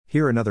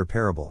Hear another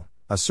parable.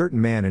 A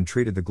certain man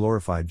entreated the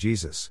glorified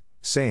Jesus,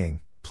 saying,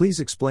 "Please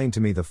explain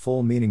to me the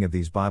full meaning of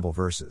these Bible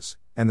verses."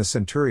 And the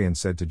centurion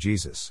said to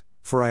Jesus,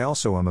 "For I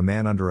also am a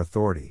man under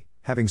authority,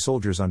 having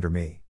soldiers under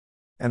me.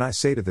 And I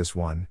say to this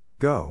one,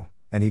 'Go,'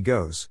 and he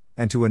goes,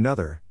 and to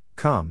another,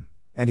 'Come,'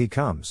 and he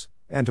comes,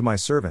 and to my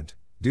servant,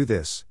 'Do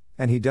this,'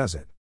 and he does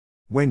it."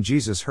 When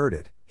Jesus heard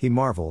it, he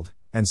marveled,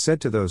 and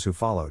said to those who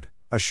followed,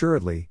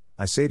 "Assuredly,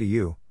 I say to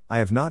you, I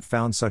have not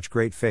found such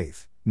great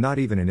faith, not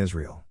even in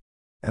Israel.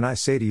 And I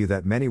say to you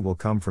that many will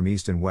come from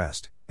east and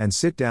west, and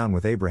sit down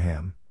with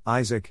Abraham,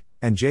 Isaac,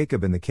 and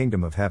Jacob in the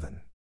kingdom of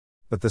heaven.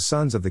 But the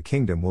sons of the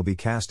kingdom will be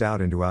cast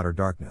out into outer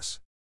darkness.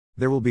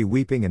 There will be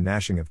weeping and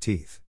gnashing of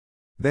teeth."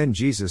 Then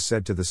Jesus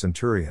said to the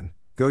centurion,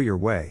 "Go your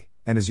way,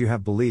 and as you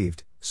have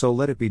believed, so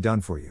let it be done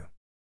for you."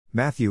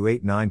 Matthew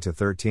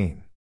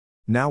 8:9-13.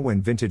 Now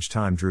when vintage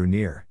time drew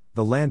near,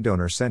 the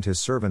landowner sent his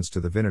servants to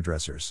the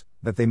vinedressers,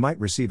 that they might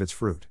receive its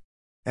fruit.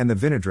 And the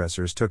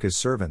vinedressers took his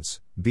servants,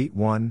 beat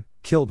one,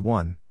 killed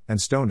one, and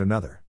stoned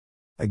another.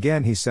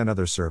 Again he sent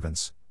other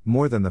servants,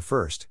 more than the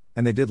first,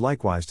 and they did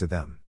likewise to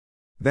them.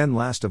 Then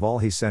last of all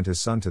he sent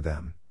his son to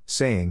them,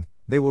 saying,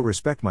 "They will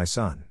respect my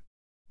son."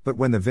 But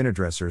when the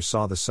vinedressers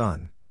saw the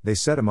son, they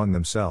said among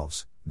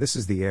themselves, "This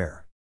is the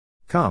heir.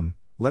 Come,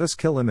 let us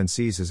kill him and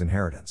seize his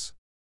inheritance."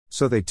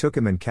 So they took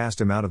him and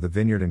cast him out of the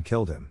vineyard and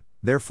killed him.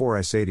 Therefore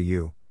I say to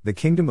you, the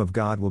kingdom of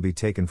God will be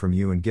taken from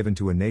you and given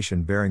to a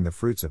nation bearing the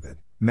fruits of it.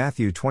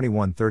 Matthew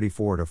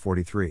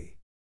 21:34-43.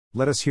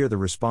 Let us hear the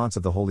response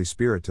of the Holy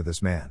Spirit to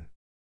this man.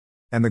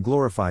 And the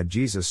glorified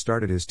Jesus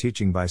started his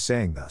teaching by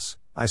saying thus,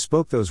 "I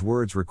spoke those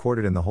words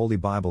recorded in the Holy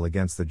Bible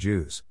against the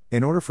Jews,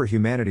 in order for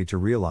humanity to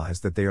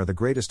realize that they are the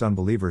greatest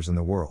unbelievers in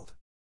the world,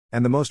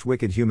 and the most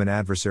wicked human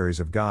adversaries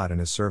of God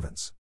and his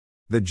servants.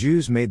 The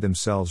Jews made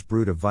themselves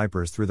brood of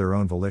vipers through their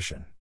own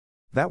volition.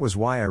 That was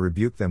why I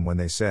rebuked them when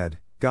they said,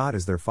 'God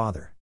is their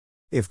Father.'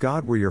 If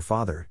God were your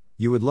Father,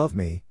 you would love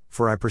me,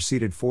 for I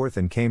proceeded forth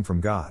and came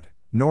from God,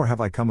 nor have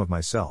I come of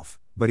myself,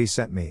 but he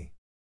sent me.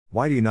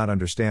 Why do you not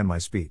understand my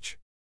speech?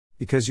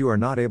 Because you are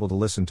not able to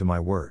listen to my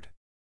word.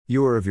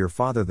 You are of your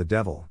father the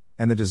devil,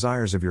 and the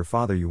desires of your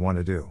father you want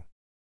to do.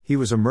 He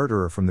was a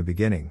murderer from the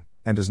beginning,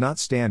 and does not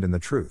stand in the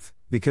truth,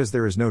 because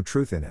there is no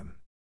truth in him.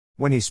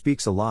 When he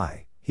speaks a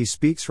lie, he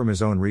speaks from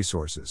his own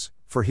resources,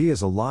 for he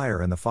is a liar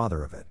and the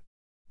father of it.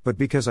 But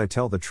because I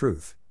tell the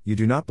truth, you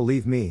do not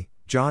believe me."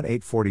 John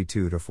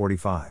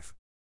 8:42-45.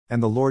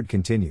 And the Lord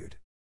continued,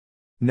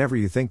 "Never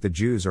you think the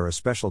Jews are a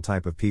special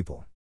type of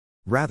people.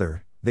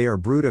 Rather, they are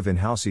brood of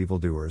in-house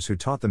evildoers who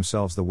taught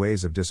themselves the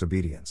ways of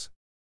disobedience.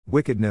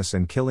 Wickedness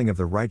and killing of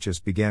the righteous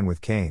began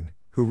with Cain,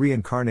 who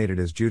reincarnated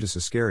as Judas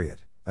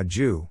Iscariot, a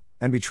Jew,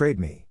 and betrayed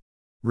me.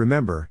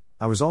 Remember,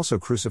 I was also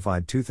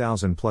crucified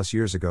 2,000 plus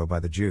years ago by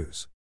the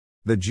Jews.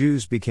 The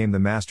Jews became the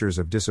masters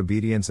of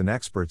disobedience and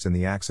experts in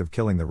the acts of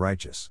killing the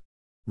righteous.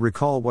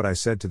 Recall what I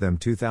said to them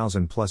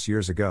 2,000 plus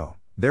years ago.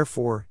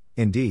 Therefore,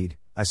 indeed,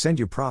 I send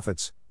you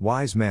prophets,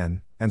 wise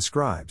men, and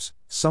scribes.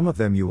 Some of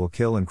them you will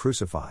kill and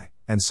crucify,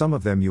 and some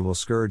of them you will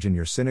scourge in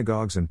your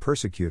synagogues and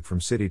persecute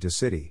from city to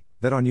city,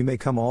 that on you may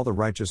come all the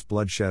righteous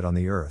blood shed on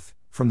the earth,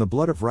 from the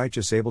blood of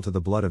righteous Abel to the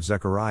blood of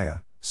Zechariah,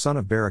 son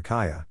of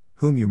Berechiah,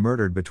 whom you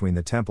murdered between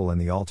the temple and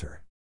the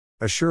altar.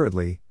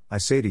 Assuredly, I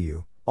say to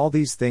you, all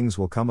these things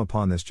will come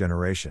upon this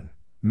generation."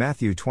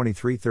 Matthew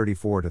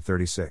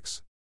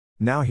 23:34-36.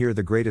 Now hear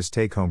the greatest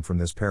take-home from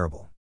this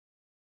parable.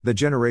 The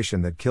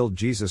generation that killed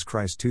Jesus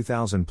Christ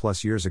 2,000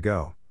 plus years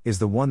ago, is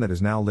the one that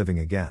is now living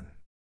again.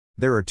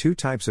 There are two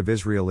types of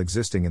Israel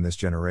existing in this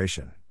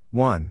generation.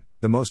 1,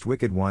 the most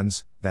wicked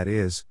ones, that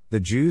is, the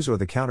Jews or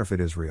the counterfeit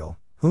Israel,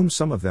 whom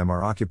some of them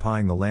are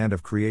occupying the land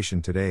of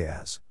creation today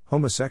as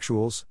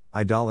homosexuals,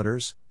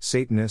 idolaters,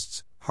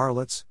 Satanists,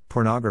 harlots,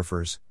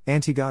 pornographers,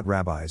 anti-God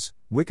rabbis,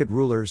 wicked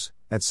rulers,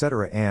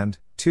 etc. And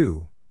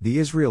 2, the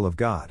Israel of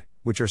God,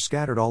 which are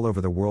scattered all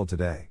over the world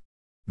today.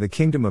 The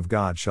kingdom of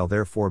God shall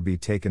therefore be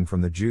taken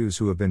from the Jews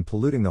who have been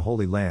polluting the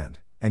Holy Land,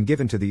 and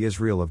given to the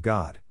Israel of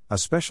God, a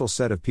special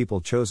set of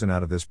people chosen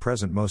out of this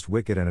present most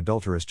wicked and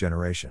adulterous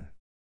generation.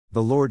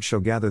 The Lord shall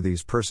gather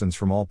these persons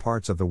from all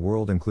parts of the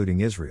world including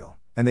Israel,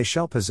 and they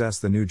shall possess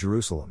the New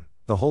Jerusalem,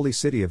 the holy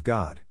city of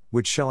God,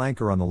 which shall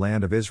anchor on the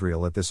land of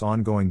Israel at this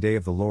ongoing day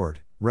of the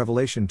Lord.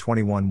 Revelation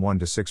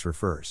 21:1-6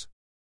 refers.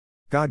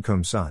 God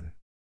come Son.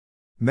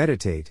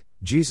 Meditate,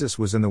 Jesus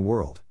was in the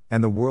world,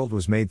 and the world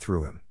was made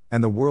through him,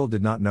 and the world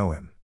did not know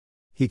him.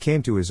 He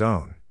came to his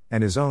own,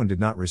 and his own did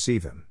not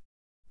receive him.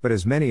 But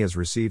as many as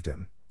received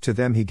him, to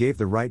them he gave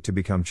the right to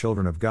become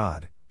children of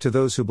God, to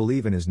those who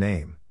believe in his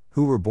name,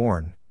 who were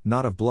born,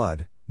 not of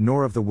blood,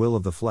 nor of the will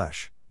of the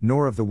flesh,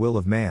 nor of the will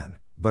of man,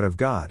 but of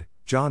God.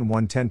 John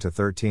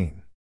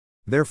 1:10-13.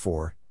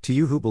 Therefore, to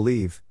you who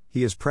believe,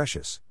 he is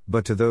precious,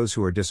 but to those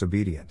who are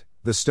disobedient,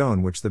 the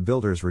stone which the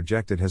builders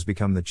rejected has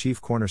become the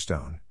chief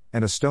cornerstone,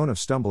 and a stone of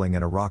stumbling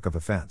and a rock of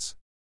offense.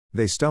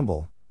 They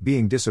stumble,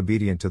 being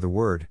disobedient to the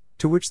word,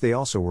 to which they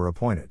also were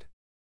appointed.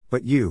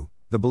 But you,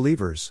 the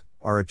believers,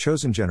 are a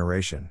chosen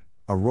generation,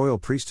 a royal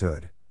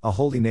priesthood, a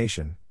holy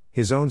nation,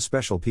 his own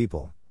special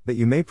people, that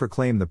you may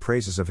proclaim the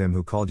praises of him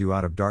who called you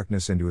out of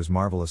darkness into his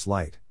marvelous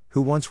light,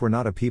 who once were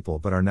not a people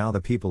but are now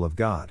the people of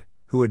God,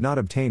 who had not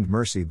obtained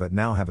mercy but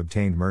now have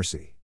obtained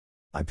mercy.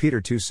 I Peter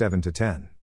 2:7-10.